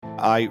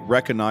I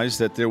recognized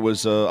that there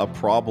was a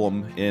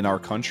problem in our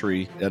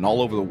country and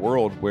all over the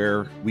world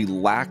where we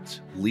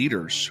lacked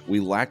leaders. We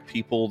lacked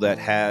people that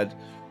had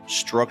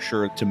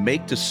structure to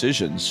make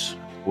decisions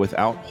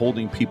without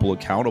holding people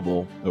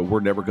accountable.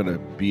 We're never going to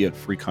be a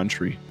free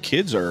country.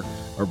 Kids are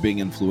being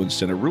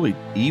influenced in a really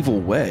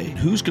evil way.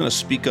 Who's going to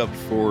speak up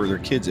for their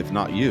kids if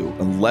not you?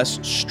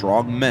 Unless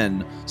strong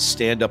men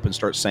stand up and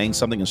start saying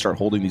something and start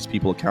holding these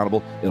people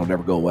accountable, it'll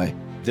never go away.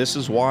 This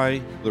is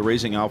why the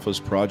Raising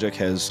Alphas project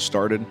has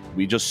started.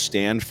 We just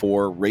stand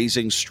for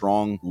raising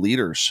strong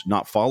leaders,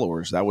 not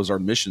followers. That was our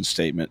mission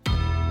statement.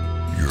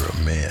 You're a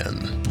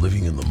man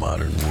living in the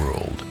modern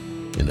world,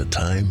 in a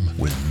time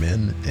when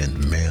men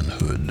and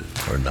manhood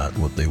are not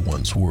what they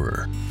once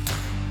were.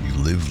 You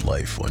live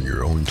life on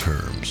your own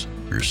terms.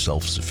 You're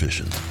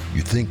self-sufficient.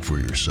 You think for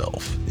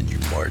yourself, and you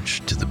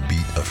march to the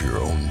beat of your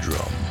own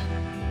drum.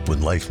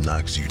 When life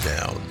knocks you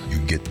down, you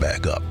get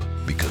back up,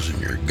 because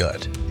in your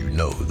gut, you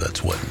know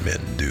that's what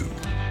men do.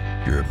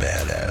 You're a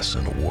badass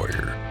and a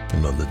warrior.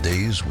 And on the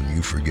days when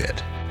you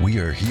forget, we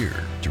are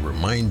here to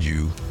remind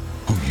you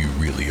who you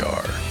really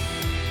are.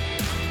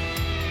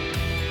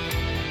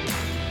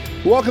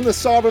 Welcome to the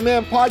Sovereign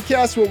Man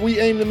Podcast, where we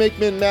aim to make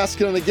men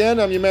masculine again.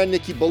 I'm your man,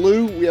 Nicky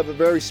Ballou. We have a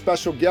very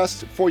special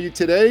guest for you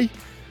today.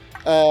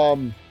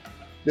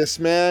 This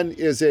man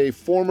is a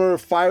former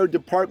fire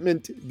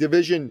department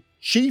division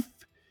chief.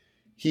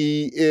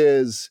 He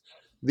is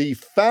the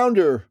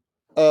founder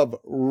of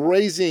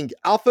Raising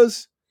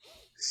Alphas,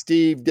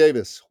 Steve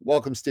Davis.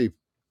 Welcome, Steve.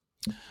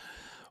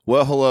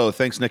 Well, hello.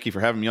 Thanks, Nicky, for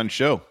having me on the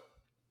show.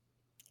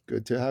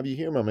 Good to have you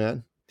here, my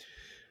man.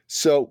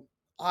 So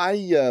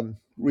I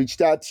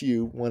reached out to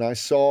you when I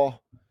saw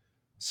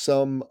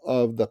some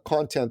of the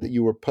content that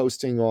you were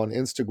posting on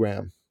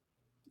Instagram,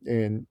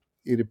 and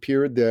it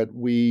appeared that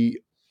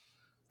we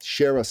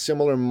share a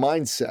similar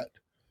mindset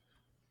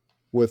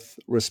with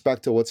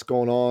respect to what's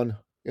going on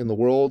in the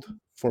world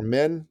for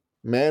men,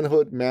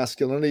 manhood,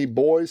 masculinity,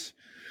 boys.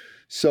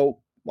 So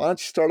why don't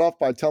you start off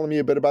by telling me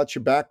a bit about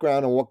your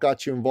background and what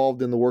got you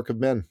involved in the work of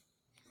men?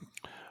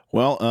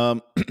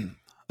 Well,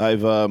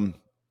 I've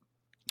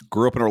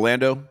grew up in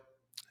Orlando,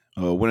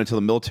 went into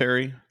the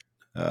military,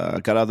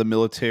 got out of the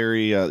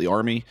military, the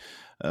Army,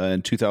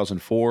 in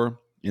 2004,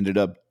 ended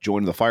up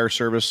joining the fire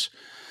service.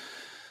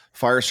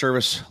 Fire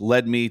service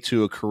led me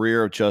to a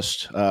career of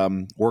just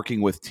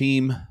working with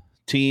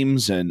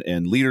teams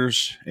and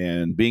leaders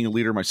and being a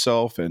leader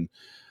myself. And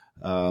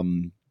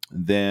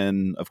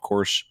then, of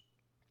course,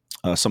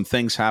 some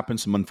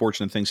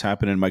unfortunate things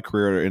happened in my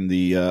career in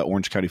the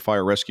Orange County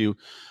Fire Rescue.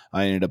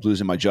 I ended up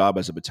losing my job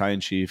as a battalion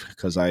chief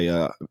because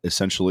I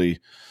essentially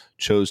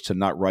chose to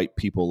not write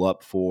people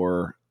up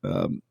for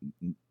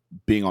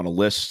being on a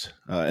list,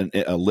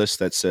 a list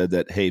that said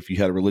that, hey, if you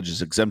had a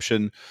religious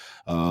exemption,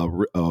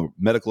 a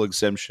medical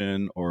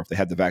exemption, or if they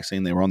had the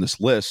vaccine, they were on this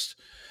list.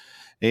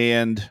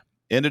 And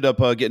ended up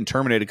getting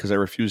terminated because I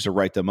refused to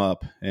write them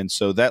up. And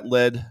so that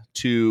led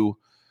to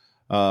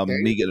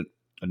me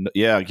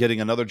getting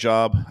another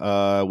job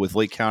with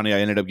Lake County. I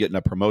ended up getting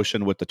a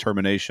promotion with the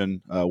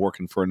termination,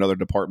 working for another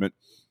department.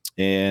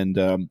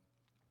 And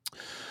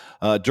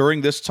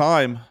during this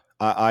time,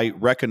 I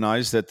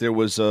recognized that there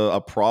was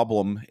a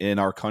problem in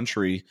our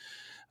country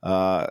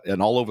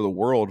and all over the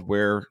world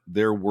where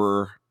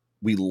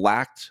we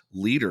lacked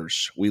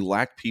leaders. We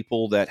lacked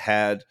people that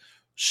had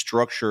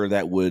structure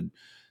that would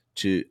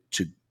to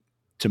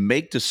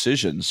make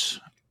decisions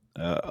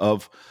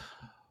of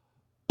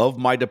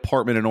my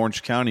department in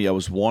Orange County. I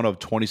was one of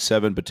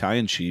 27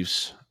 battalion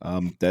chiefs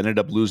that ended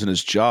up losing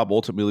his job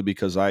ultimately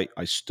because I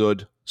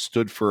stood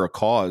for a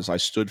cause. I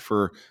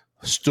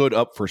stood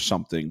up for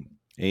something,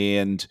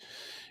 and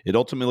it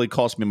ultimately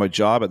cost me my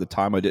job. At the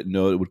time, I didn't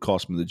know it would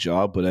cost me the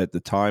job, but at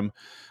the time,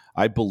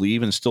 I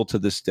believe, and still to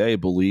this day,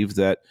 believe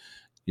that,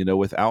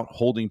 without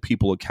holding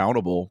people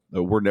accountable,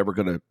 we're never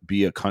going to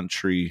be a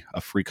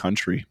free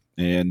country.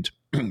 And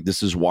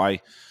this is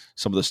why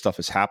some of the stuff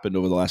has happened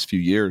over the last few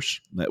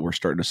years that we're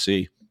starting to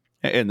see.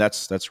 And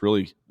that's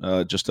really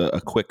just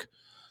a quick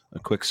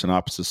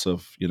synopsis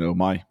of,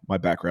 my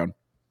background.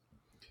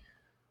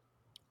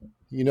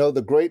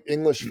 The great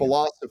English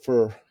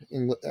philosopher,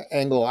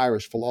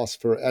 Anglo-Irish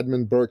philosopher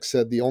Edmund Burke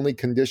said, the only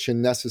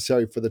condition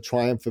necessary for the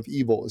triumph of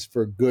evil is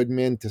for good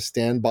men to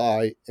stand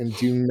by and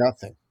do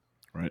nothing.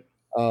 Right.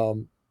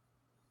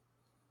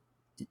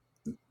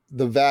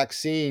 The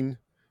vaccine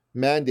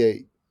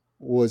mandate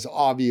was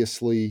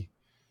obviously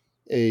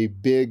a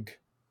big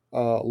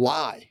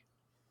lie.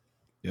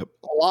 Yep.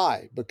 A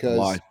lie,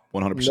 because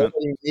 100%.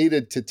 Nobody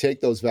needed to take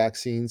those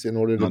vaccines in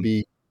order to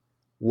be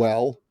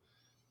well.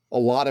 A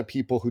lot of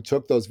people who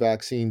took those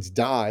vaccines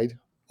died.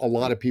 A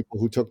lot of people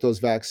who took those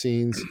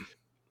vaccines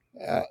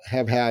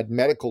have had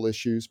medical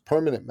issues,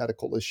 permanent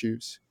medical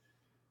issues.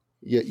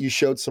 Yet you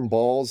showed some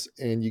balls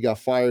and you got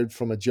fired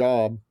from a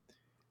job,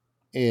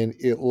 and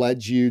it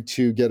led you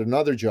to get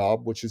another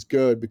job, which is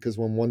good because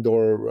when one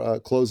door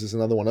closes,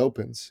 another one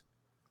opens.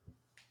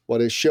 But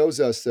it shows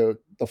us the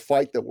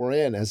fight that we're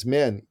in as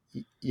men.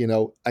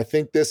 I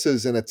think this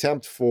is an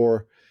attempt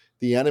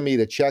the enemy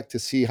to check to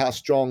see how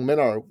strong men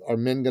are. Are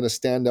men going to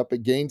stand up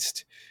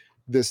against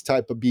this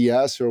type of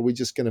BS, or are we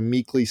just going to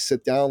meekly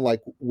sit down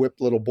like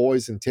whipped little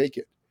boys and take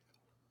it?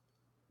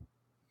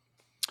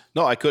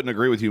 No, I couldn't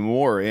agree with you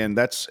more, and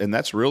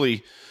that's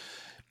really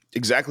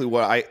exactly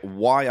why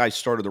I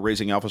started the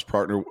Raising Alphas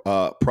partner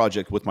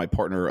project with my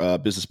partner,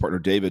 business partner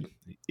David.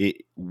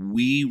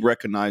 We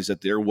recognized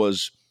that there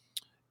was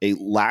a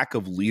lack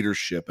of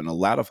leadership and a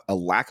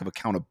lack of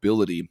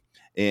accountability,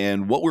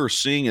 and what we were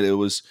seeing it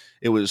was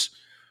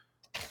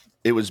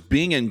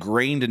being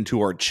ingrained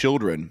into our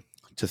children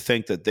to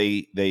think that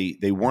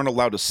they weren't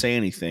allowed to say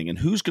anything, and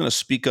who's going to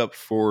speak up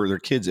for their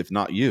kids if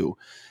not you?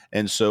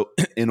 And so,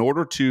 in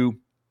order to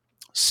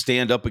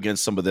stand up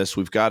against some of this,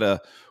 we've got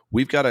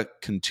to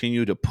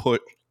continue to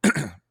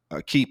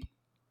keep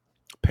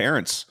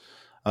parents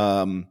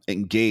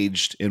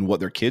engaged in what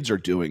their kids are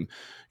doing.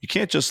 You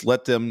can't just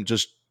let them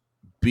just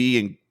be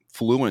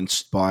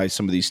influenced by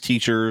some of these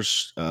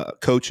teachers,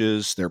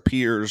 coaches, their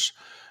peers.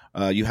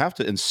 You have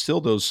to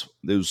instill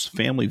those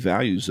family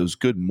values, those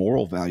good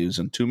moral values.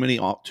 And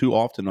too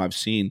often I've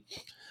seen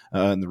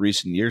in the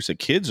recent years that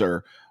kids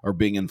are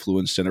being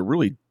influenced in a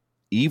really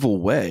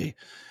evil way.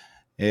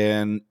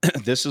 And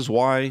this is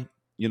why,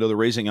 the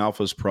Raising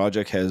Alphas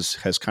project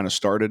has kind of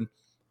started.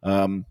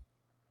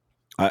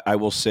 I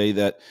will say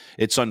that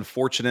it's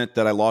unfortunate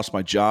that I lost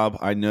my job.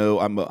 I know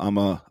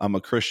I'm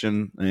a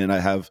Christian and I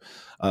have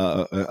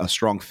a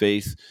strong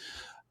faith,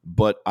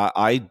 but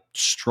I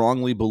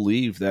strongly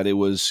believe that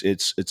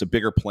it's a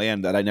bigger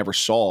plan that I never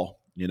saw.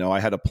 I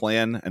had a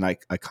plan, and I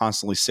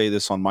constantly say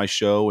this on my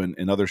show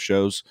and other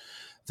shows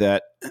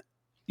that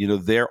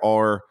there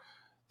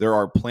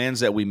are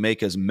plans that we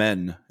make as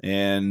men,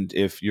 and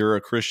if you're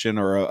a Christian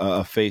or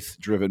a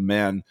faith-driven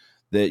man,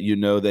 that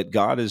that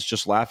God is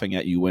just laughing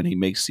at you when you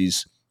make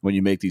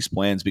these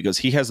plans, because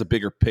He has a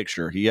bigger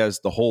picture. He has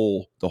the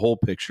whole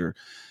picture.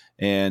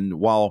 And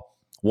while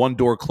one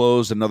door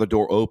closed, another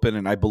door open,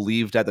 and I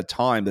believed at the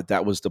time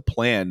that was the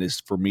plan,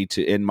 is for me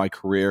to end my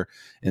career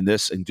in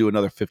this and do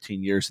another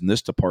 15 years in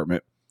this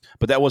department.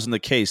 But that wasn't the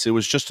case. It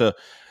was just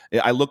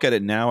I look at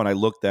it now, and I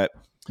looked at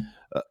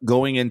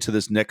going into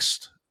this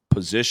next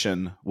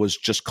position was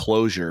just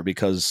closure,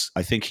 because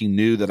I think He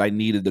knew that I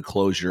needed the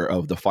closure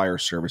of the fire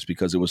service,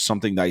 because it was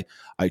something that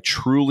I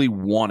truly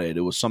wanted.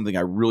 It was something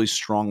I really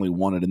strongly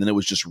wanted, and then it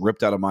was just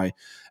ripped out of my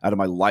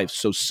life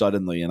so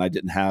suddenly, and I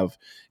didn't have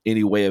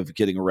any way of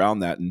getting around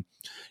that. And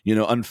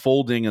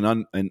unfolding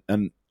and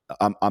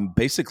I'm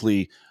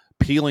basically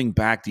peeling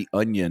back the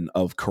onion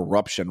of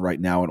corruption right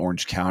now in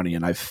Orange County,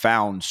 and I've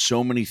found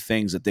so many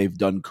things that they've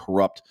done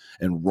corrupt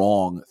and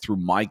wrong through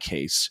my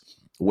case,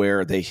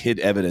 where they hid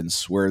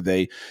evidence, where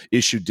they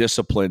issued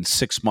discipline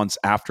 6 months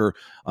after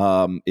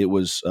it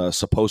was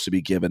supposed to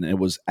be given. It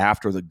was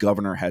after the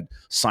governor had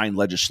signed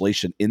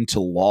legislation into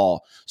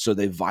law. So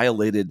they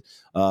violated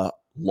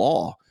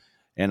law.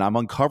 And I'm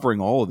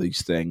uncovering all of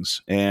these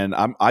things. And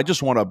I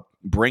just want to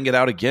bring it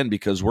out again,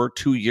 because we're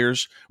 2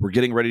 years, we're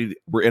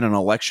in an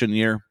election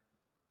year,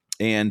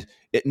 and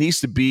it needs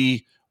to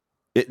be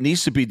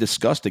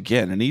discussed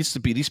again.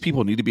 These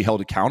people need to be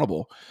held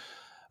accountable.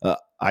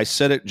 I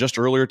said it just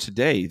earlier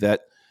today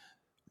that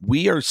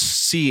we are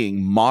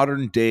seeing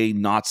modern day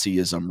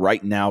Nazism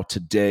right now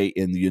today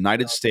in the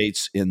United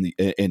States,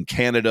 in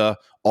Canada,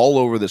 all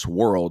over this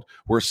world.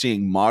 We're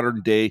seeing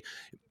modern day.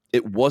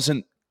 It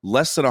wasn't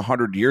less than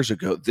 100 years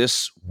ago.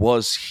 This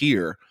was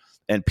here,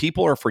 and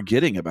people are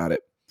forgetting about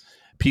it.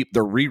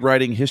 They're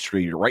rewriting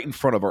history right in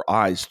front of our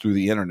eyes through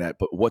the internet.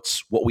 But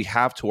what we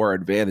have to our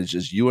advantage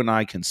is you and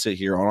I can sit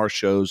here on our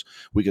shows.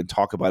 We can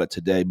talk about it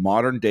today.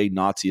 Modern day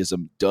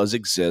Nazism does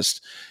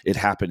exist. It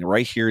happened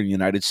right here in the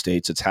United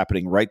States. It's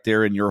happening right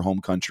there in your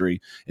home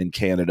country in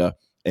Canada.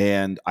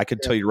 And I can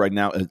tell you right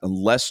now,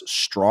 unless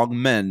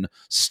strong men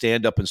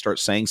stand up and start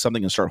saying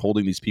something and start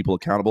holding these people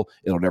accountable,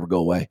 it'll never go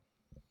away.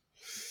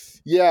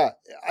 Yeah,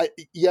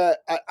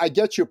 I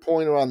get your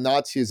point around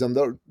Nazism.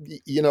 Though,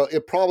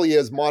 it probably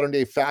is modern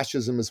day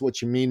fascism is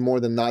what you mean more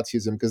than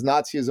Nazism, because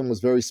Nazism was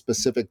very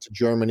specific to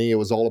Germany. It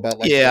was all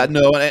about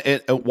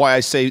and why I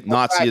say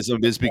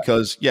Nazism is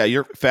because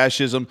you're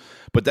fascism,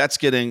 but that's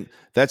getting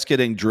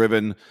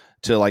driven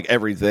to like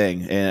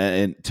everything,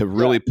 and to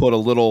really put a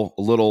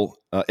little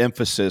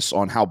emphasis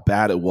on how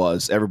bad it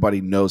was.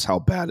 Everybody knows how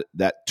bad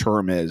that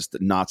term is, the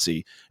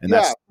Nazi, and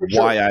that's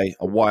why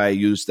I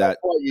use that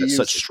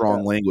such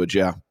strong language.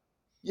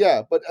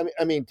 Yeah, but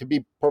I mean, to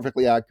be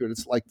perfectly accurate,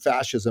 it's like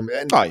fascism.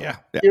 And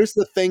here's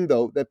the thing,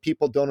 though, that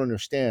people don't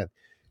understand.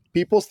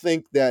 People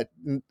think that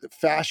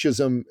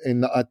fascism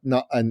and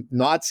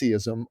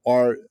Nazism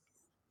are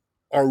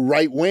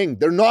right wing.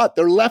 They're not.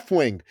 They're left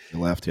wing.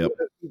 Left, yep.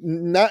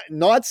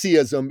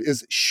 Nazism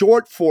is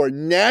short for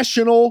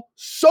National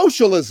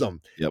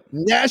Socialism. Yep.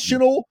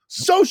 National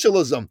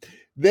Socialism.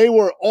 They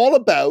were all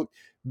about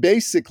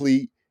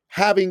basically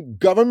having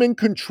government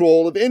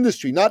control of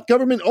industry, not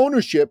government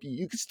ownership.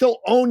 You could still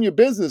own your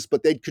business,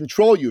 but they'd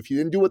control you. If you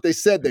didn't do what they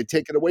said, they'd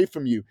take it away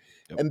from you.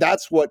 Yep. And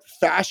that's what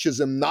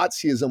fascism,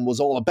 Nazism was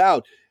all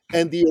about.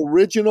 And the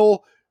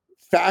original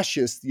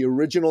fascists, the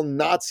original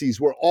Nazis,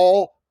 were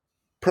all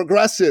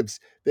progressives.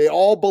 They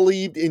all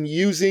believed in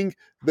using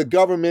the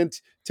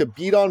government to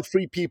beat on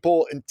free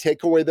people and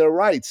take away their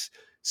rights.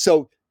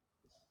 So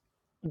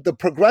the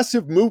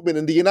progressive movement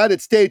in the United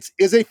States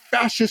is a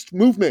fascist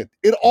movement.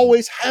 It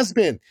always has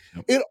been.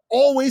 It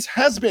always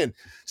has been.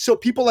 So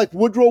people like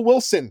Woodrow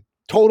Wilson,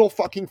 total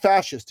fucking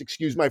fascist,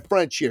 excuse my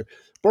French here.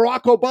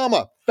 Barack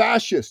Obama,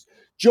 fascist.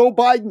 Joe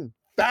Biden,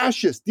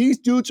 fascist. These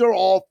dudes are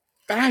all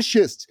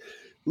fascists.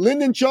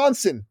 Lyndon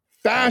Johnson,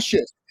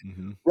 fascist,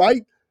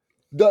 right?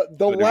 The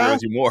Couldn't agree with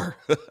last you more.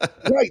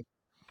 right.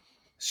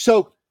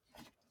 So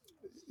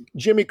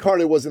Jimmy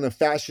Carter wasn't a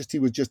fascist. He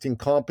was just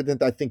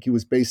incompetent. I think he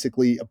was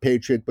basically a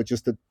patriot, but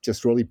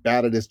just really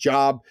bad at his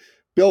job.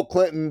 Bill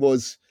Clinton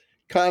was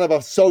kind of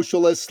a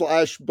socialist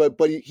slash, but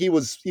he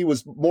was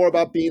more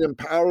about being in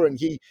power, and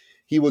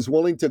he was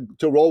willing to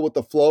roll with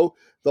the flow.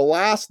 The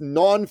last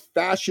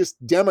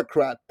non-fascist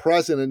Democrat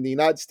president in the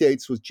United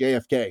States was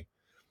JFK,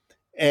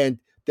 and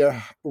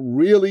there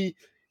really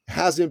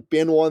hasn't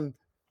been one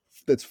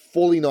that's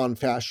fully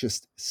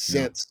non-fascist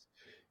since.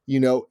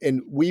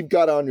 And we've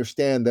got to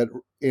understand that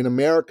in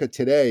America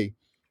today,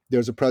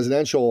 there's a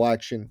presidential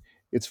election.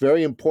 It's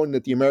very important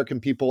that the American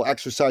people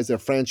exercise their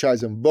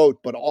franchise and vote,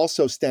 but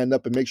also stand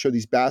up and make sure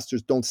these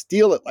bastards don't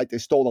steal it like they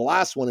stole the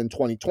last one in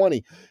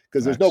 2020,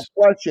 because there's no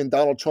question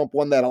Donald Trump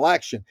won that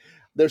election.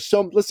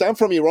 Listen, I'm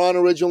from Iran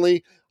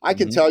originally. I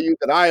can tell you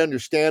that I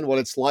understand what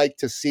it's like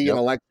to see an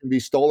election be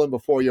stolen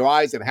before your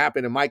eyes. It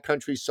happened in my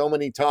country so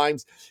many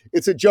times.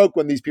 It's a joke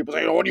when these people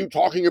say, "Oh, what are you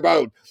talking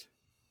about?"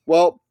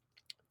 Well,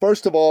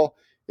 first of all,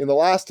 in the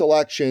last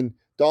election,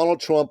 Donald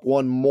Trump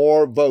won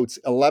more votes,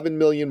 11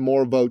 million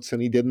more votes than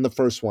he did in the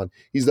first one.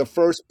 He's the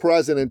first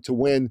president to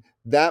win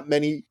that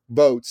many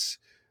votes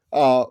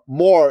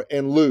more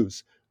and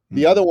lose.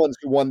 The other ones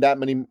who won that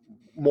many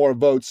more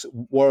votes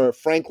were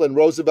Franklin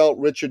Roosevelt,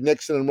 Richard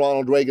Nixon, and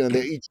Ronald Reagan, and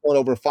they each won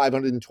over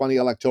 520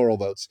 electoral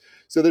votes.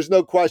 So there's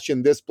no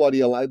question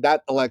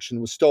that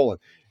election was stolen.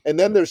 And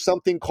then there's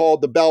something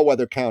called the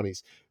bellwether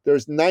counties.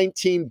 There's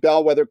 19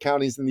 bellwether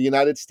counties in the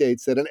United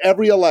States that in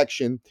every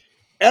election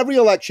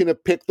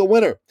have picked the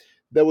winner.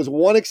 There was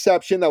one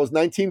exception, that was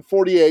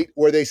 1948,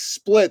 where they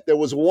split. There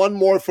was one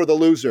more for the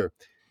loser.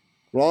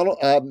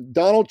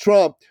 Donald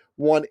Trump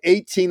won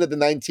 18 of the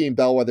 19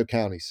 bellwether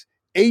counties.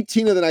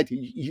 18 of the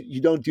 19. You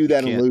don't do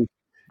that and lose.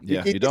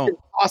 Yeah, you don't. It's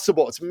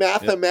impossible. It's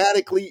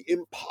mathematically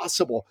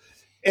impossible.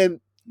 And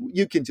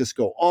you can just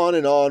go on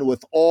and on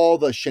with all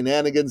the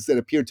shenanigans that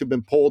appear to have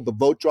been pulled, the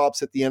vote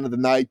drops at the end of the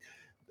night,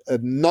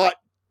 not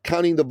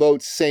counting the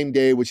votes same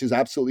day, which is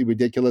absolutely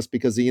ridiculous,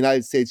 because the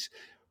United States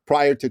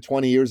prior to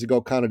 20 years ago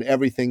counted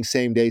everything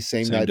same day,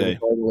 same night.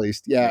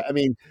 Released. Yeah, I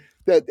mean,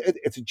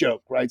 it's a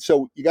joke, right?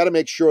 So you got to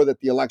make sure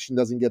that the election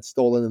doesn't get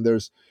stolen,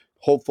 and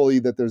hopefully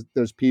that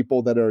there's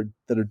people that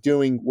are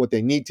doing what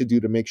they need to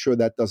do to make sure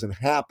that doesn't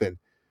happen.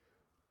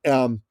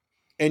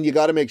 And you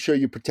got to make sure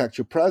you protect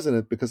your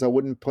president, because I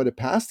wouldn't put it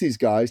past these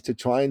guys to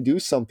try and do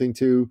something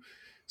to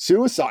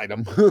suicide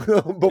him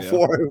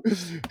before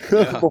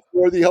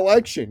the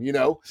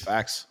election,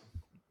 Facts.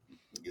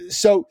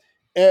 So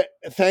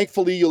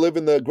thankfully you live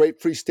in the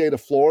great free state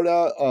of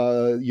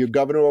Florida. Your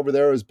governor over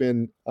there has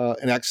been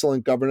an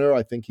excellent governor.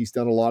 I think he's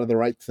done a lot of the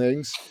right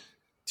things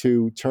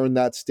to turn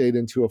that state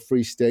into a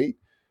free state.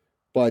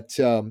 But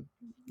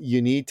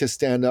you need to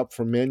stand up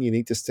for men. You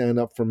need to stand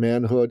up for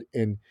manhood.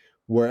 And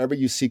wherever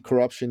you see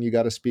corruption, you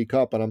got to speak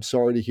up. And I'm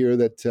sorry to hear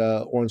that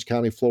Orange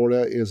County,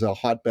 Florida is a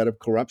hotbed of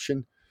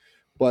corruption.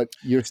 But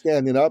you're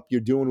standing up. You're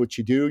doing what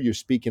you do. You're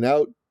speaking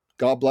out.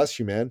 God bless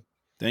you, man.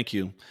 Thank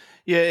you.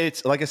 Yeah,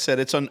 it's like I said,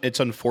 it's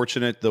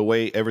unfortunate the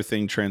way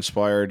everything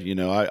transpired.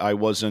 I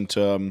wasn't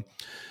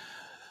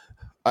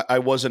I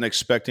wasn't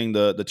expecting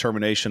the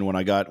termination when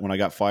I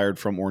got fired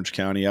from Orange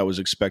County. I was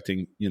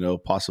expecting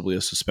possibly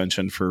a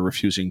suspension for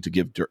refusing to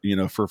give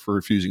for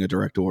refusing a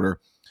direct order.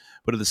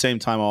 But at the same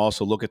time, I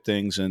also look at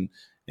things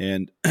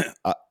and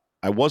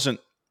I wasn't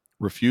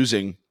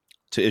refusing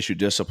to issue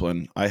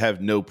discipline. I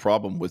have no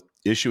problem with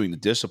issuing the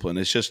discipline.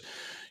 It's just,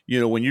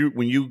 when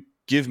you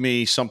give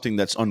me something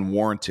that's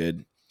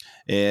unwarranted,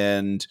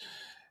 and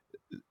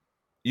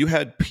you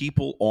had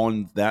people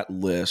on that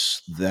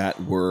list that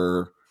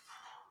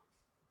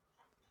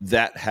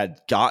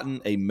had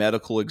gotten a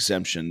medical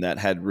exemption, that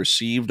had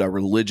received a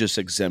religious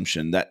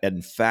exemption, that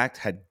in fact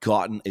had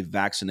gotten a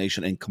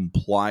vaccination and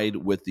complied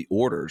with the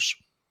orders.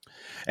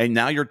 And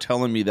now you're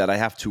telling me that I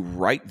have to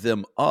write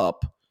them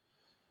up,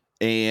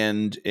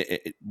 and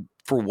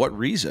for what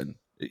reason?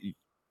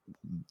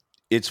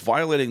 It's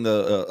violating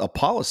a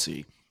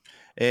policy.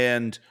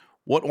 And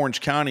what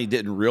Orange County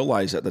didn't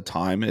realize at the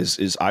time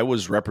is I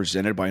was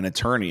represented by an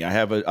attorney. I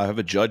have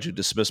a judge who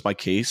dismissed my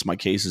case. My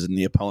case is in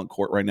the appellate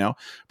court right now,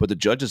 but the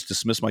judge has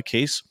dismissed my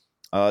case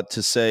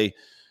to say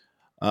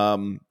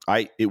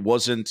it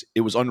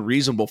was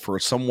unreasonable for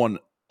someone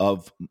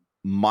of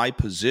my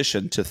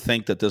position to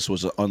think that this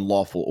was an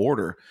unlawful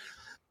order.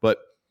 But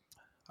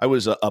I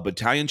was a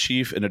battalion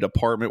chief in a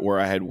department where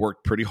I had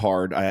worked pretty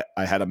hard. I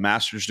had a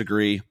master's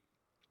degree.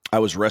 I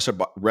was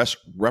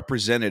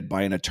represented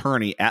by an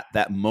attorney at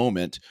that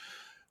moment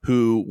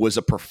who was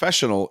a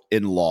professional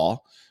in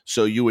law.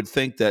 So you would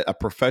think that a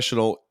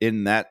professional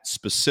in that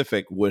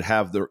specific would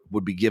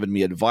be giving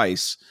me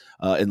advice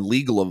and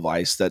legal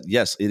advice that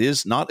yes,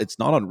 it's not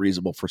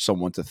unreasonable for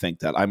someone to think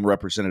that I'm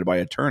represented by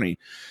an attorney.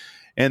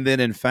 And then,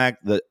 in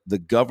fact, the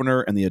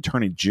governor and the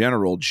attorney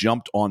general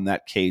jumped on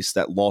that case,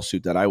 that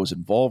lawsuit that I was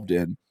involved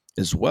in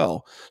as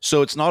well.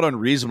 So it's not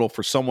unreasonable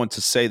for someone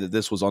to say that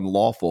this was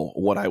unlawful,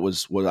 what I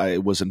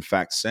was in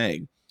fact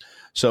saying.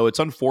 So it's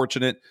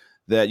unfortunate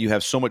that you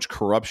have so much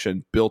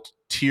corruption built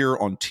tier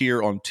on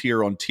tier on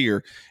tier on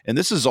tier. And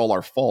this is all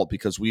our fault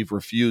because we've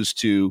refused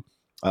to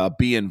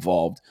be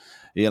involved.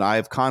 And I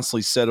have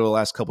constantly said over the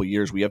last couple of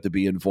years, we have to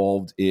be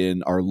involved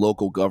in our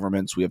local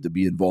governments. We have to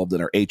be involved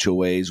in our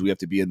HOAs. We have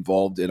to be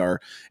involved in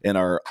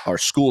our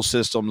school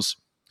systems.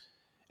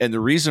 And the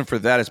reason for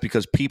that is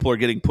because people are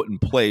getting put in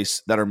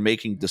place that are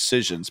making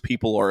decisions.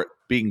 People are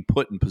being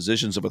put in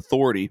positions of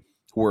authority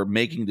who are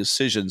making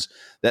decisions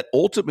that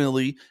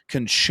ultimately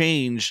can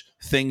change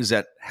things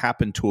that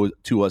happen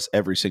to us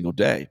every single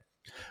day.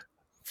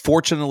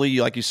 Fortunately,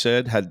 like you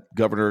said, had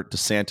Governor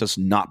DeSantis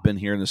not been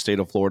here in the state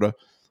of Florida,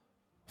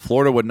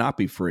 Florida would not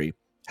be free.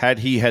 Had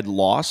he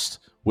lost,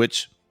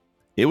 which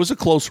it was a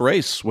close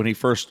race when he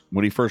first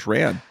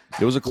ran.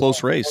 It was a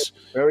close race,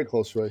 very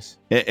close race.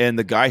 And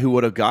the guy who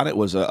would have got it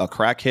was a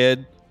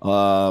crackhead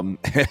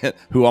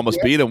who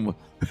almost beat him.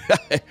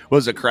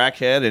 Was a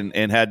crackhead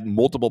and had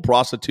multiple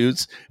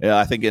prostitutes.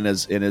 I think in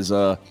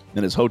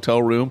his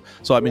hotel room.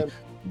 So I mean,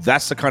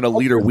 that's the kind of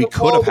leader we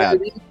could have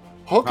had.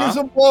 Hookers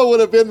and blow would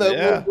have been the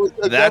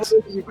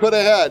governor you could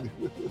have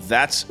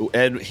had.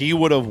 And he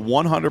would have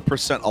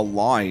 100%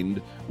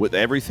 aligned with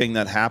everything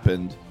that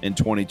happened in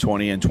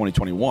 2020 and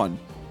 2021.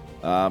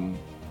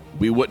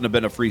 We wouldn't have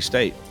been a free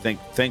state.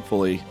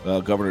 Thankfully,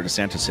 Governor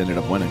DeSantis ended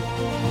up winning.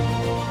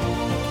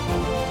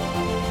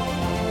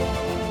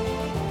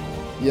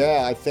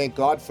 Yeah, I thank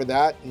God for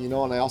that, and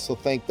I also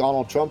thank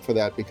Donald Trump for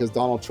that because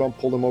Donald Trump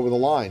pulled him over the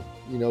line.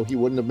 He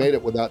wouldn't have made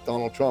it without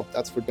Donald Trump.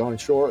 That's for darn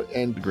sure.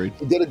 And Agreed.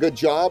 He did a good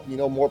job.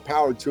 More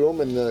power to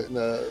him. And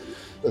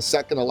the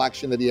second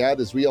election that he had,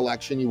 his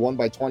re-election, he won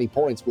by 20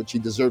 points, which he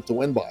deserved to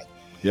win by.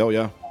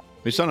 Yeah.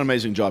 He's done an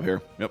amazing job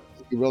here. Yep.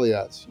 He really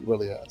has.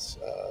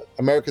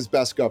 America's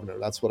best governor.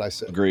 That's what I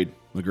said. Agreed.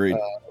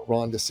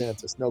 Ron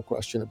DeSantis, no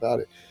question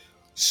about it.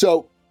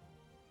 So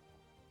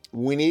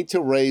we need to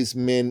raise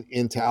men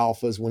into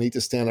alphas. We need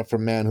to stand up for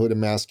manhood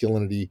and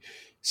masculinity.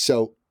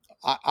 So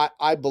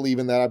I believe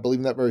in that. I believe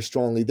in that very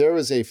strongly. There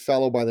is a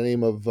fellow by the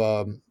name of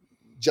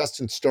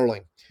Justin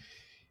Sterling.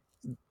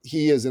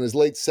 He is in his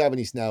late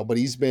 70s now, but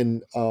he's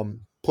been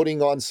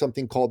putting on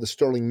something called the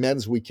Sterling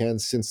Men's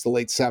Weekend since the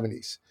late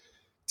 70s.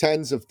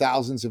 Tens of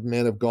thousands of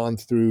men have gone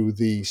through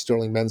the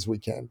Sterling Men's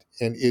Weekend,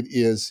 and it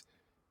is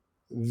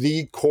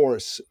the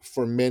course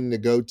for men to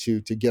go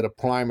to get a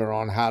primer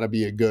on how to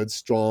be a good,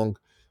 strong,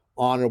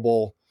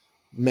 honorable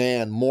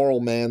man, moral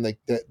man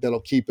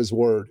that'll keep his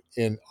word.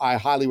 And I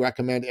highly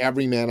recommend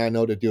every man I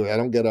know to do it. I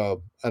don't get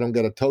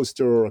a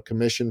toaster or a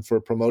commission for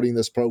promoting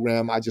this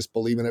program. I just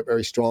believe in it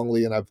very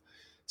strongly, and I've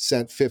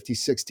sent 50,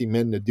 60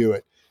 men to do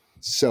it.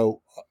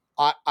 So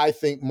I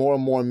think more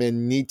and more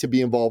men need to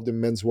be involved in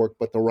men's work,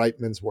 but the right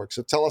men's work.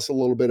 So tell us a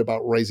little bit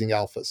about Raising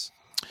Alphas.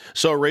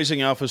 So Raising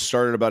Alphas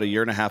started about a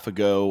year and a half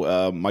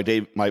ago. My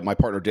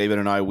partner David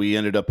and I, we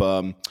ended up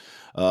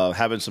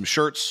having some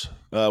shirts.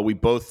 We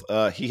both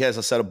he has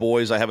a set of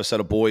boys, I have a set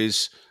of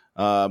boys.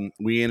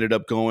 We ended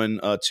up going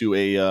to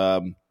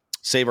a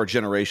Save Our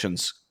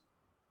Generations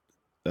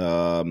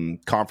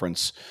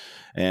conference,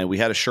 and we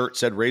had a shirt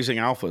said Raising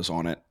Alphas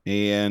on it.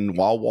 And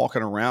while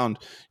walking around,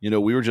 we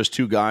were just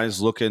two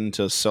guys looking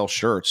to sell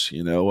shirts,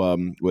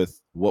 with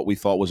what we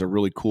thought was a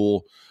really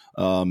cool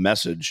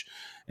message.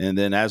 And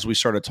then as we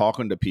started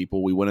talking to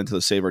people, we went into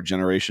the Save Our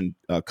Generation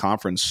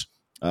conference.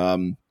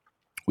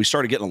 We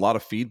started getting a lot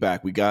of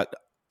feedback. We got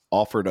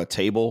offered a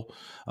table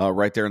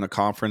right there in the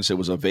conference. It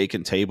was a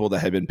vacant table that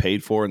had been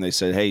paid for, and they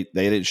said, "Hey,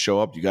 they didn't show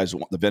up.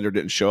 The vendor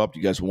didn't show up.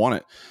 You guys want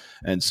it?"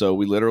 And so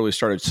we literally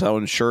started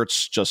selling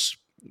shirts just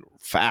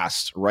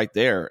fast right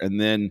there. And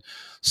then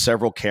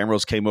several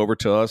cameras came over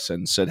to us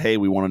and said, "Hey,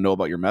 we want to know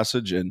about your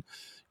message." And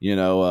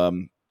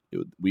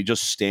we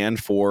just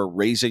stand for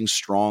raising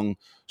strong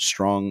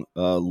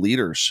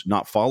leaders,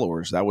 not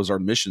followers. That was our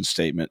mission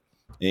statement.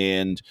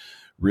 And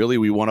really,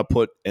 we want to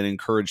put and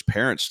encourage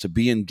parents to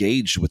be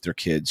engaged with their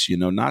kids,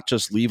 not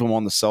just leave them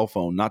on the cell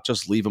phone, not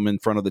just leave them in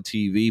front of the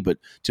TV, but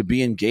to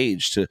be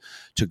engaged,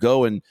 to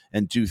go and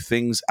do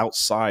things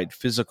outside,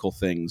 physical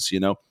things.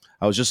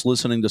 I was just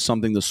listening to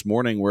something this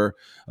morning where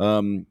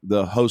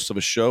the host of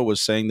a show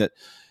was saying that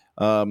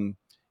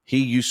he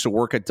used to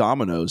work at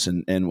Domino's,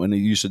 and when he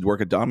used to work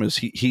at Domino's,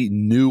 he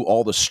knew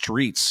all the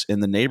streets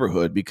in the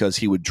neighborhood because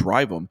he would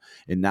drive them.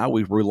 And now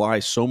we rely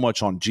so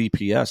much on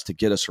GPS to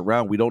get us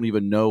around. We don't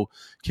even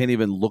can't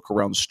even look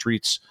around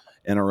streets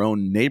in our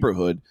own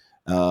neighborhood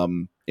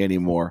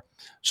anymore.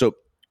 So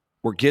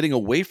we're getting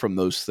away from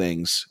those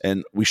things,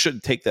 and we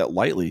shouldn't take that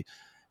lightly.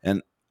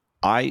 And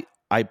I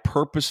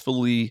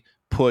purposefully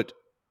put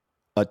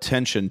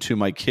attention to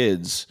my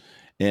kids,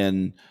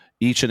 and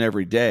each and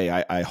every day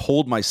I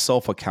hold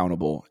myself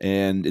accountable.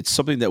 And it's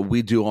something that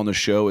we do on the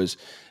show is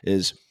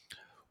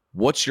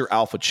what's your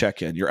alpha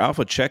check-in? Your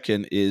alpha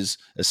check-in is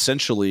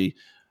essentially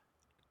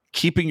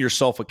keeping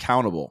yourself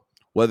accountable,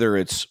 whether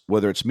it's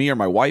me or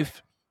my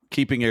wife,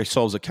 keeping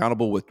ourselves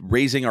accountable with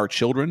raising our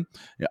children.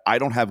 I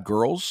don't have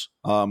girls.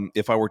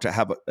 If I were to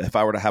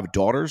have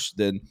daughters,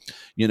 then,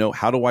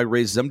 how do I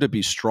raise them to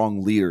be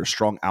strong leaders,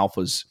 strong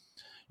alphas?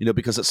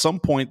 Because at some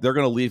point they're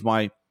going to leave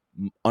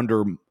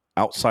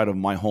outside of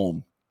my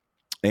home,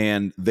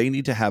 and they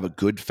need to have a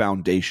good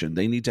foundation.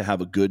 They need to have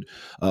a good,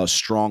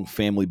 strong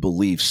family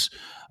beliefs,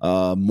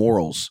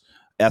 morals,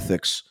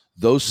 ethics.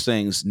 Those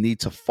things need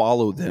to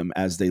follow them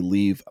as they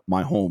leave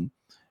my home.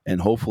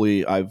 And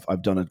hopefully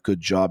I've done a good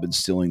job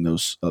instilling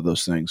those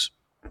things.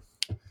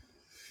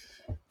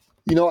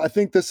 I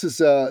think this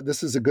is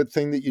a good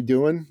thing that you're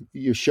doing.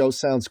 Your show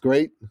sounds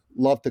great.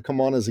 Love to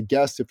come on as a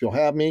guest if you'll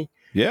have me.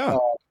 Yeah.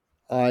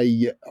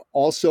 I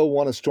also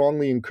want to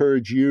strongly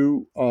encourage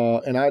you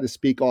and I to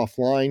speak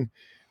offline.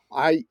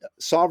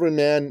 Sovereign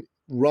Man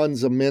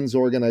runs a men's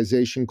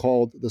organization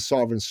called the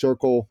Sovereign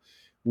Circle.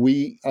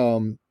 We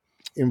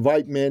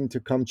invite men to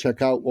come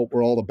check out what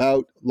we're all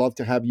about. Love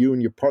to have you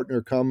and your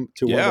partner come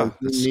to one of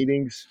those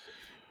meetings.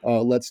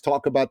 Let's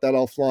talk about that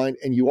offline.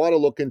 And you ought to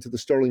look into the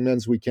Sterling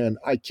Men's Weekend.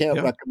 I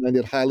can't recommend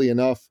it highly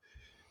enough.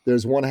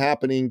 There's one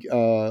happening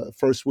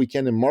first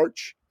weekend in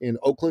March in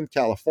Oakland,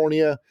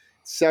 California.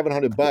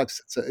 $700.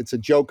 It's a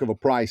joke of a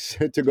price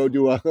to go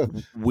do a.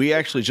 We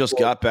actually just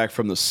got back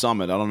from the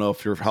summit. I don't know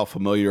if how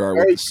familiar you are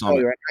with the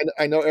summit.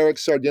 I know Eric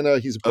Sardina.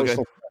 He's a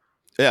personal.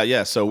 Okay.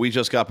 Yeah. So we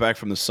just got back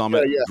from the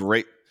summit.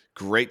 Yeah.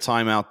 Great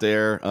time out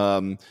there.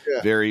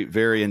 Very,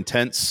 very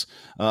intense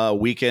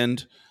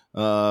weekend.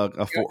 4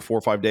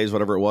 or 5 days,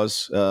 whatever it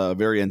was.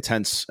 Very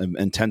intense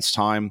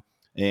time,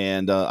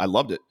 and I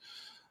loved it.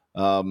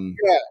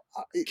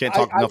 Can't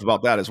talk enough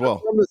about that as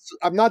well.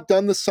 I've not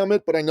done the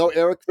summit, but I know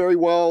Eric very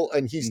well,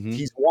 and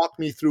he's walked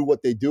me through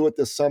what they do at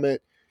the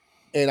summit,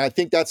 and I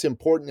think that's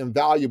important and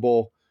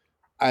valuable.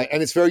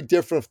 And it's very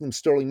different from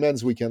Sterling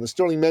Men's Weekend. The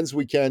Sterling Men's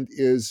Weekend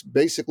is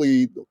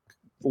basically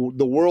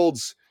the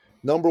world's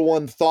number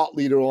one thought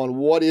leader on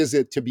what is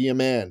it to be a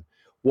man,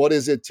 what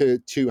is it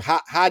to how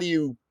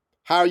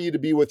are you to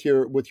be with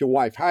your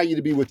wife, how are you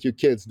to be with your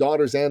kids,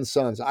 daughters and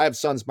sons. I have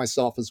sons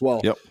myself as well.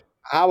 Yep.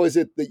 How is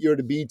it that you're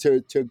to be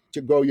to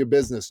grow your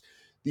business?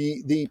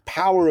 The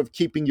power of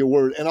keeping your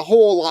word, and a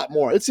whole lot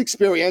more. It's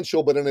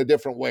experiential, but in a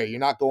different way. You're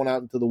not going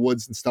out into the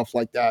woods and stuff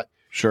like that.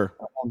 Sure.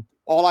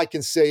 All I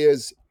can say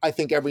is I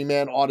think every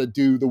man ought to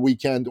do the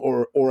weekend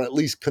or at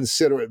least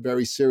consider it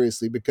very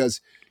seriously,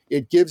 because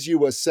it gives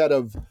you a set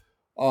of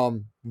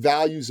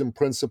values and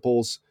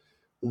principles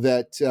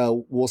that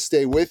will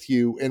stay with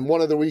you. And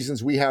one of the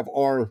reasons we have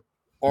our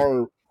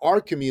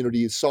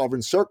community is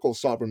Sovereign Circle,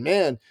 Sovereign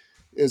Man,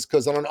 is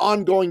because on an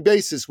ongoing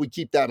basis, we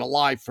keep that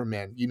alive for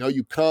men.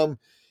 You come,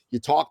 you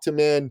talk to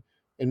men,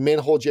 and men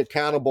hold you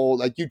accountable.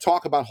 Like you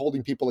talk about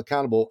holding people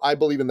accountable. I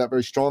believe in that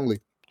very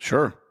strongly.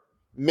 Sure.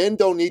 Men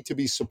don't need to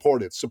be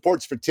supported.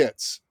 Support's for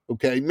tits.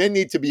 Okay. Men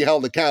need to be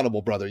held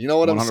accountable, brother. You know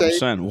what 100%, I'm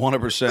saying?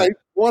 100%. Right?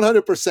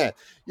 100%.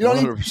 You don't 100%.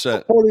 Need to be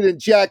supported in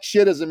jack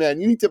shit as a man.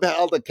 You need to be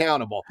held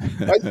accountable.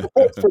 Right?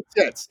 Support's for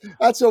tits.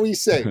 That's what we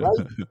say, right?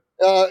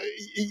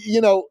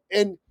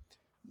 And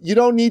you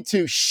don't need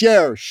to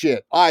share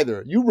shit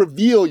either. You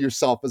reveal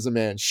yourself as a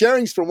man.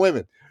 Sharing's for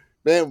women.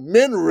 Man,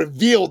 men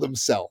reveal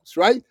themselves,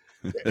 right?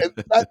 And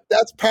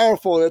that's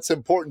powerful and that's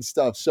important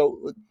stuff.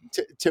 So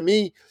to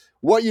me,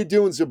 what you're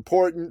doing is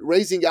important.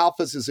 Raising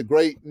Alphas is a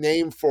great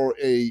name for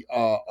a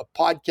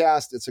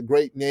podcast. It's a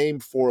great name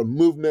for a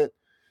movement.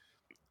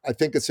 I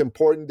think it's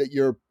important that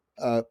you're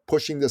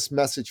pushing this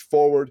message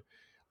forward.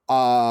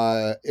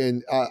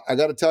 And I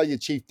got to tell you,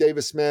 Chief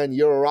Davis, man,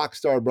 you're a rock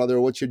star, brother.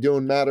 What you're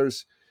doing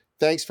matters.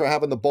 Thanks for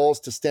having the balls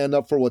to stand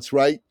up for what's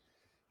right.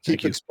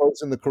 Keep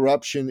exposing the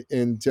corruption,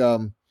 and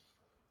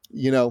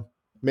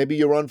maybe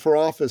you run for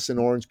office in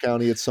Orange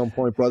County at some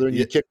point, brother, and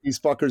you kick these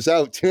fuckers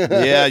out.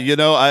 Yeah,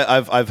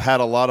 I've had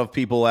a lot of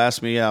people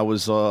ask me. I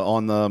was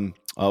on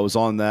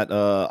that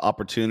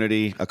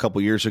opportunity a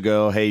couple years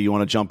ago. Hey, you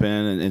want to jump in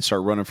and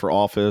start running for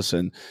office?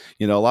 And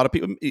a lot of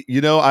people.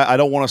 I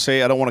don't want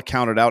to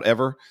count it out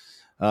ever.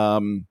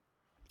 I'm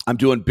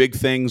doing big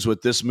things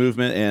with this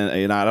movement,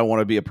 and I don't want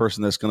to be a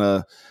person that's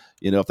gonna.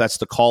 If that's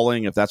the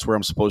calling, if that's where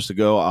I'm supposed to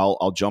go,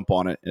 I'll jump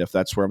on it. And if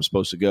that's where I'm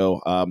supposed to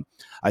go,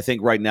 I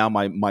think right now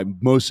my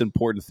most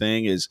important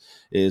thing is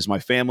my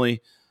family,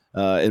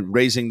 and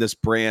raising this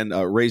brand,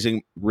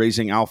 raising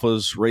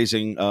alphas,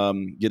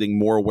 getting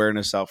more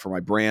awareness out for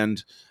my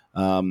brand,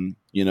 and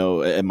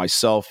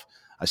myself.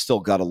 I still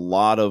got a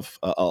lot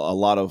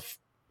of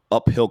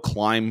uphill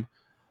climb.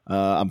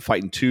 I'm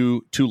fighting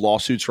two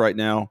lawsuits right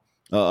now.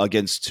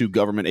 Against two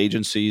government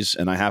agencies,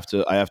 and I have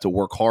to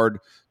work hard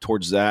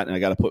towards that, and I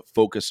got to put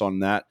focus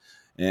on that.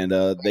 And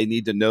they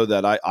need to know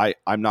that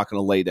I'm not going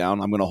to lay down.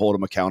 I'm going to hold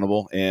them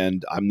accountable,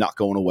 and I'm not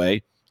going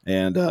away.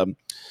 And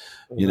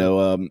You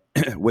know,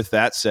 with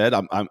that said,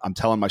 I'm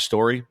telling my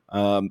story.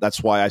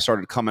 That's why I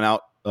started coming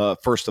out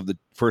first of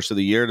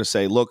the year to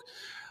say, look,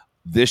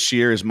 this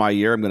year is my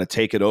year. I'm going to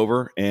take it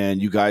over,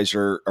 and you guys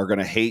are going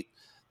to hate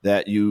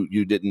that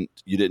you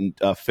didn't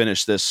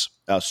finish this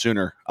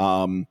sooner,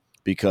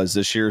 because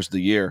this year's the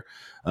year.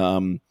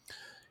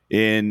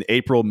 In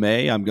April,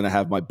 May, I'm going to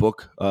have my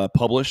book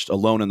published,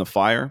 Alone in the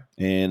Fire,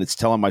 and it's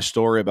telling my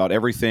story about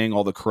everything,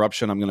 all the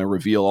corruption. I'm going to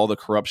reveal all the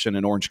corruption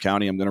in Orange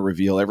County. I'm going to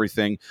reveal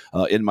everything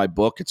in my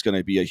book. It's going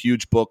to be a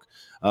huge book.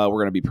 We're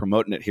going to be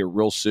promoting it here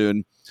real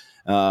soon.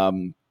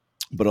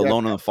 But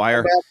Alone in the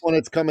Fire, when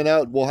it's coming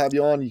out, we'll have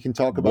you on. You can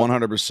talk about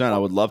 100%. I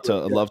would love to.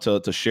 I'd love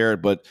to share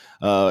it. But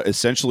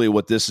essentially,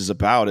 what this is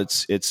about,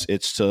 it's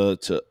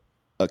to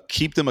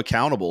keep them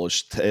accountable.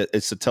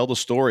 It's to tell the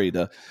story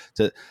to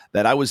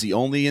that I was the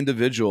only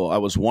individual. I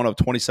was one of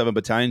 27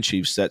 battalion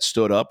chiefs that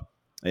stood up,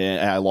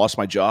 and I lost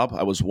my job.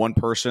 I was one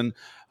person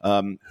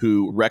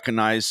who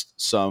recognized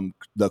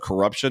the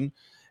corruption,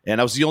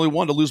 and I was the only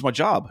one to lose my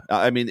job.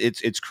 I mean,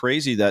 it's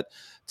crazy that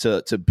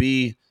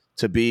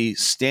to be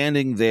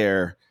standing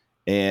there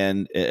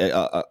and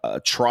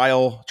a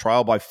trial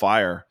by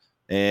fire,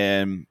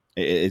 and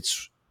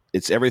it's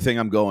everything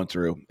I'm going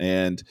through,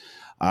 and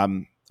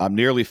I'm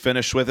nearly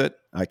finished with it.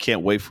 I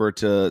can't wait for it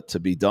to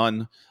be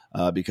done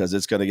because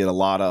it's going to get a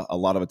lot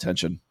of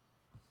attention.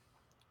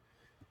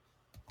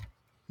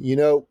 You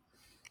know,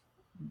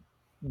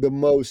 the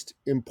most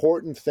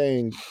important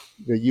thing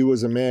that you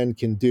as a man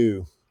can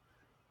do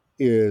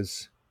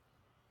is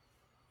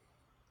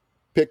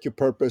pick your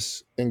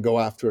purpose and go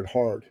after it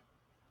hard.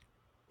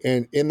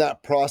 And in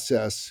that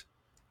process,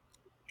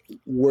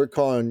 work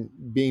on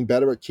being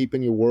better at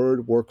keeping your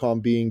word, work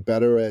on being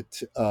better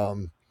at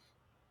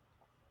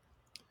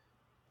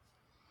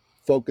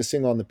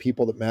focusing on the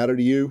people that matter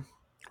to you.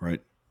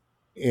 Right.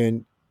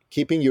 And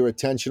keeping your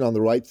attention on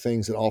the right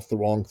things and off the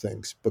wrong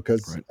things.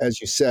 Because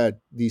as you said,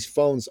 these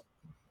phones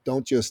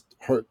don't just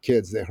hurt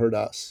kids, they hurt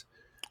us.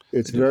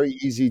 It's very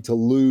easy to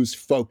lose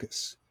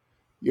focus.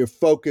 Your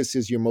focus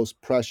is your most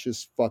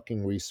precious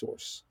fucking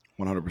resource.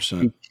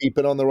 100%. You keep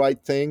it on the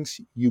right things,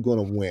 you're going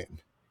to win.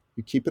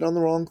 You keep it on the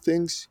wrong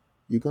things,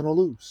 you're going to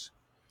lose.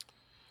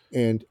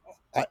 And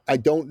I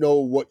don't know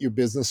what your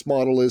business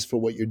model is for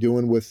what you're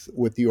doing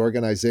with the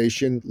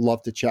organization.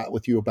 Love to chat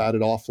with you about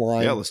it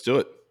offline. Yeah, let's do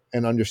it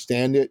and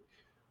understand it.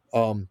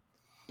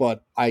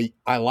 But I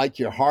like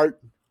your heart.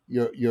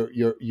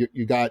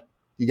 You got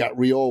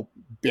real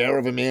bear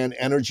of a man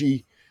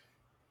energy.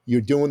 You're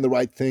doing the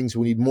right things.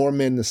 We need more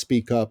men to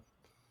speak up,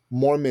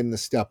 more men to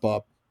step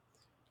up.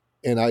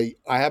 And I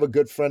have a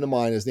good friend of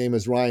mine. His name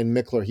is Ryan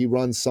Mickler. He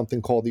runs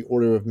something called the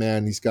Order of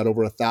Man. He's got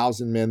over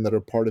 1,000 men that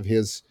are part of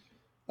his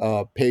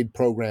paid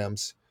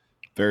programs.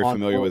 Very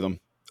familiar with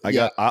him.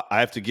 I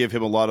have to give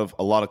him a lot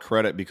of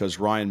credit because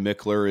Ryan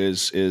Mickler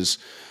is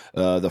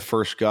the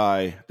first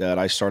guy that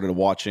I started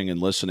watching and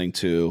listening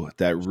to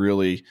that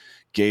really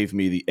gave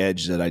me the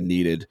edge that I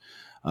needed.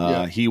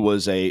 He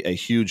was a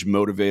huge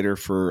motivator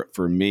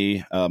for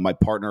me. My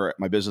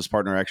business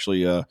partner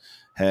actually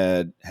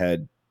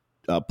had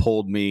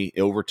pulled me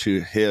over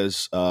to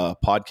his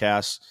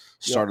podcast,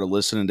 started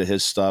listening to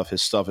his stuff.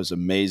 His stuff is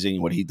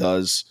amazing, what he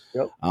does.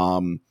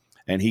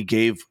 And he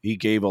gave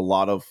a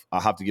lot of,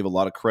 I have to give a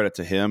lot of credit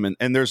to him.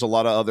 And there's a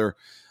lot of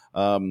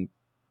other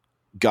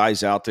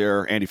guys out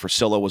there. Andy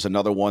Frisilla was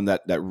another one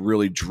that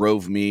really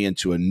drove me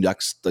into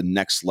the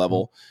next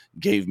level,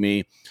 gave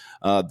me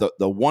the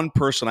one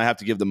person I have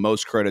to give the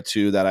most credit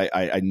to that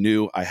I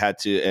knew I had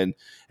to,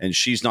 and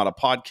she's not a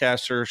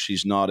podcaster.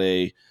 She's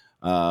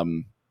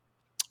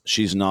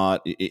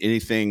not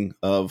anything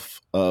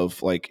of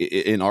like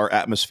in our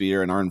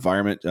atmosphere, in our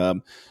environment.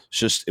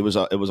 It was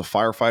a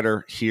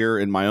firefighter here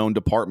in my own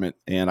department,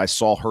 and I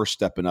saw her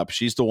stepping up.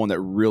 She's the one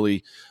that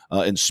really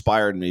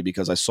inspired me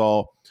because I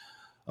saw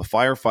a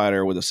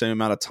firefighter with the same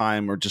amount of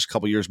time or just a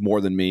couple years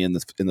more than me in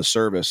the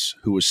service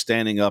who was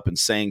standing up and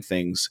saying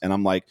things. And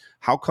I'm like,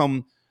 how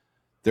come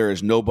there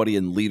is nobody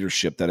in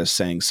leadership that is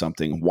saying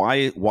something?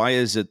 Why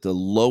is it the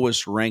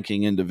lowest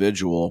ranking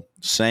individual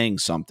saying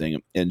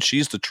something? And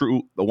she's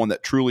the one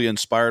that truly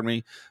inspired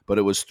me. But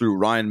it was through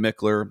Ryan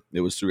Mickler,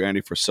 it was through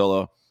Andy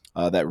Frisilla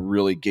that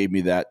really gave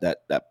me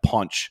that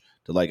punch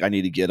to like I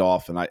need to get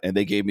off. And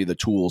they gave me the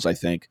tools, I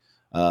think,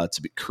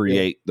 to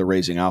create the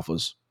Raising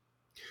Alphas.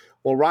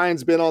 Well,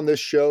 Ryan's been on this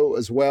show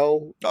as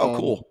well. Oh,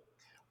 cool.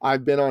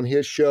 I've been on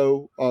his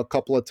show a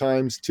couple of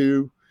times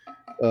too.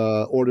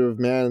 Order of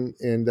Man,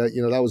 and that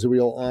was a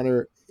real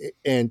honor.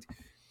 And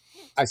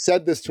I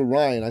said this to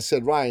Ryan. I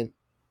said, Ryan,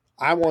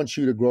 I want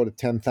you to grow to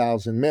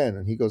 10,000 men.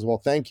 And he goes,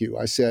 well, thank you.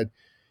 I said,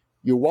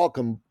 you're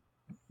welcome,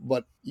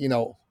 but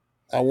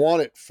I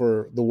want it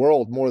for the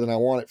world more than I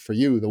want it for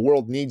you. The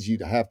world needs you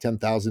to have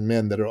 10,000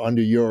 men that are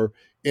under your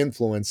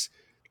influence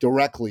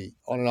directly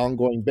on an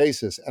ongoing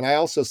basis. And I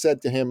also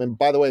said to him, and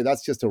by the way,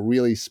 that's just a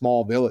really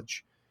small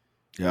village.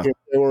 Yeah. If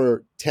there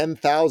were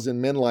 10,000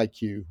 men like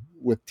you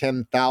with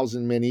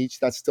 10,000 men each,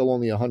 that's still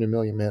only 100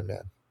 million men,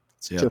 man.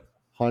 It's just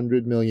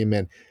 100 million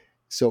men.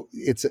 So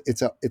it's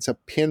a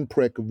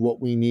pinprick of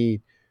what we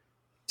need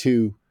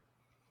to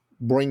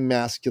bring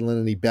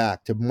masculinity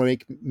back, to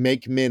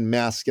make men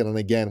masculine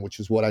again, which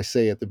is what I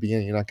say at the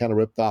beginning. And I kind of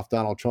ripped off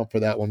Donald Trump for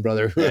that one,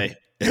 brother. Hey,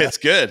 it's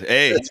good.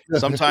 Hey,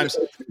 sometimes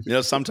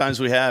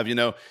we have,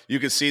 you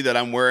can see that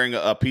I'm wearing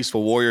a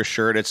Peaceful Warrior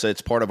shirt.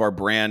 It's part of our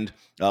brand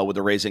with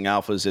the Raising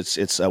Alphas.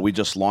 It's we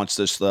just launched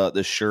this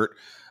shirt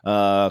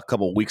a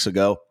couple of weeks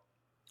ago.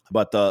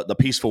 But the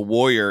Peaceful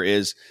Warrior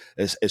is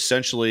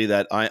essentially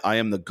that I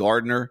am the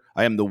gardener.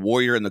 I am the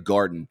warrior in the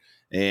garden.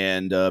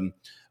 And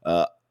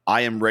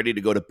I am ready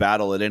to go to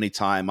battle at any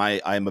time. I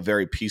am a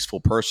very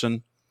peaceful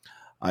person.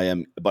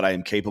 But I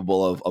am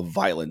capable of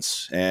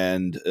violence.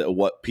 And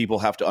what people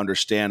have to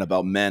understand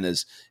about men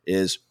is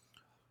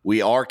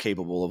we are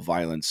capable of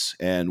violence,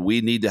 and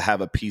we need to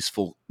have a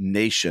peaceful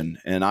nation.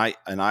 And I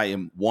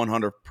am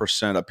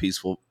 100% a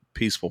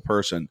peaceful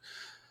person.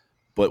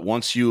 But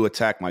once you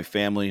attack my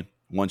family,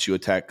 once you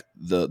attack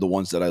the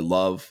ones that I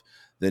love,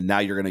 then now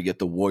you're going to get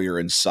the warrior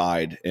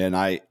inside. And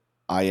I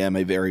am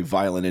a very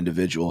violent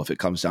individual if it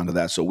comes down to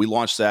that. So we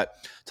launched that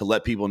to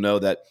let people know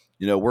that,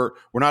 we're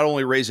not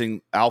only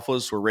raising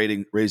alphas,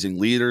 we're raising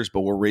leaders,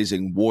 but we're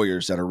raising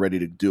warriors that are ready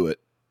to do it.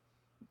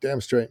 Damn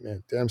straight,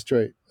 man. Damn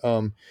straight.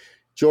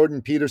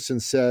 Jordan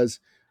Peterson says,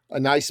 a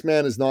nice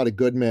man is not a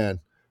good man.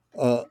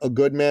 A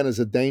good man is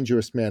a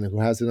dangerous man who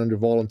has it under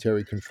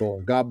voluntary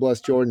control. God bless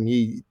Jordan.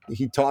 He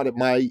taught at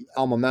my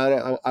alma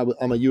mater.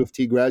 I'm a U of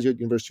T graduate,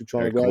 University of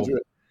Toronto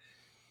graduate,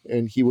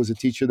 and he was a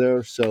teacher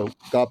there. So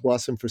God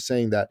bless him for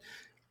saying that.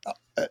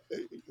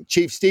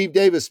 Chief Steve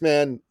Davis,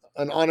 man,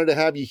 an honor to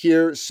have you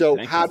here.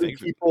 So how do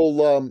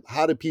people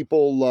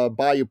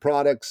buy your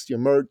products, your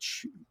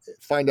merch,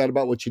 find out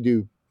about what you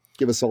do?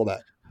 Give us all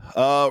that.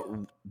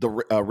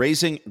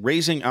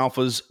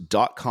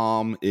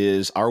 RaisingAlphas.com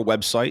is our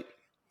website.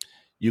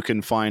 You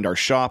can find our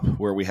shop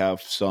where we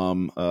have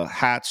some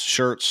hats,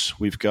 shirts.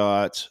 We've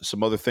got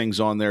some other things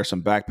on there,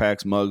 some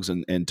backpacks, mugs,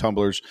 and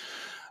tumblers.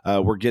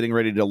 We're getting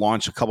ready to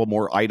launch a couple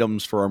more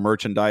items for our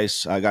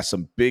merchandise. I got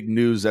some big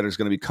news that is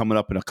going to be coming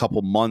up in a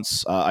couple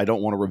months. I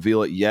don't want to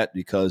reveal it yet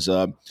because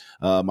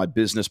my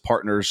business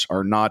partners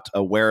are not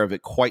aware of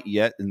it quite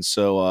yet, and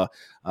so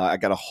I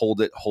got to hold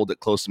it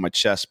close to my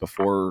chest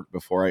before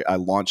I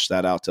launch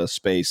that out to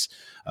space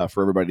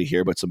for everybody to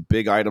hear. But some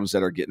big items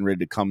that are getting ready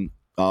to come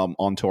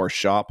onto our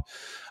shop.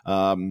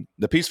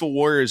 The Peaceful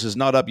Warriors is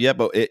not up yet,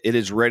 but it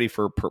is ready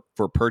for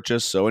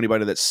purchase. So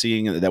anybody that's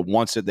seeing it, that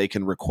wants it, they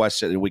can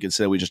request it, and we can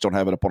say we just don't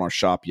have it up on our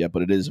shop yet,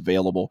 but it is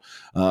available.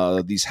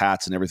 These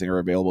hats and everything are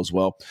available as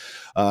well.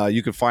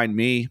 You can find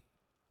me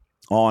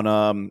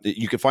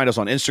you can find us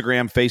on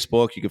Instagram,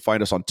 Facebook. You can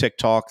find us on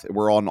TikTok.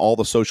 We're on all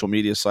the social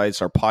media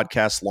sites. Our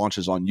podcast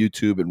launches on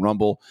YouTube and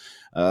Rumble.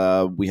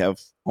 We have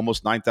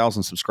almost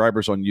 9,000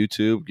 subscribers on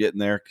YouTube, getting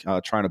there,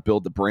 trying to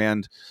build the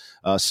brand.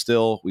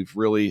 Still, we've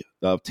really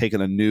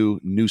taken a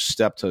new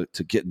step to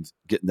getting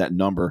that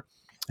number.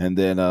 And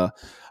then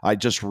I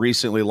just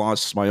recently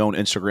launched my own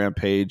Instagram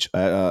page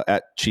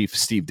at Chief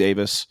Steve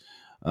Davis.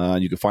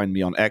 You can find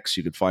me on X.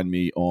 You can find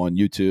me on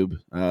YouTube.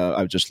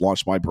 I've just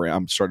launched my brand.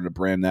 I'm starting to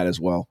brand that as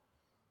well.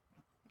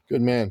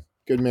 Good man.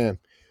 Good man.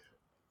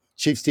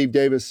 Chief Steve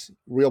Davis,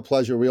 real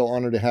pleasure, real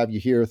honor to have you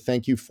here.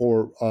 Thank you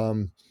for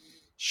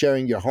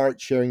sharing your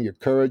heart, sharing your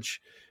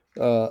courage.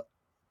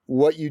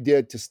 What you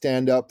did to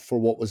stand up for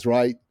what was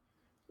right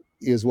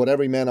is what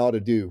every man ought to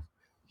do.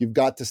 You've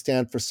got to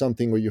stand for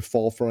something or you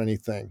fall for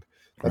anything.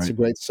 That's right. A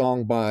great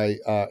song by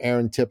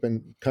Aaron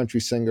Tippin, country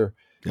singer.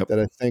 Yep.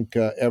 That I think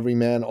every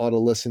man ought to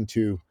listen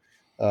to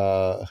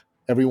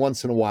every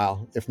once in a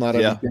while, if not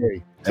every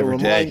day, to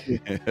remind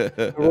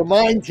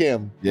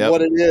him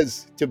what it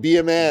is to be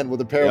a man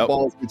with a pair of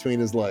balls between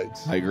his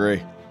legs. I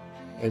agree.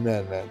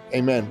 Amen, man.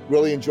 Amen.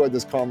 Really enjoyed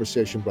this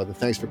conversation, brother.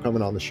 Thanks for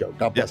coming on the show.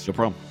 God bless you. No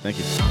problem. Thank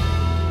you.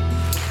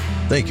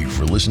 Thank you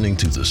for listening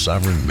to the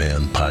Sovereign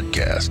Man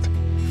Podcast.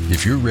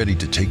 If you're ready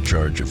to take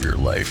charge of your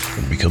life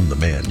and become the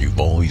man you've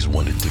always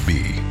wanted to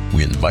be,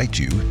 we invite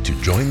you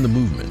to join the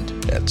movement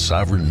at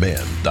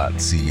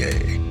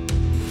sovereignman.ca.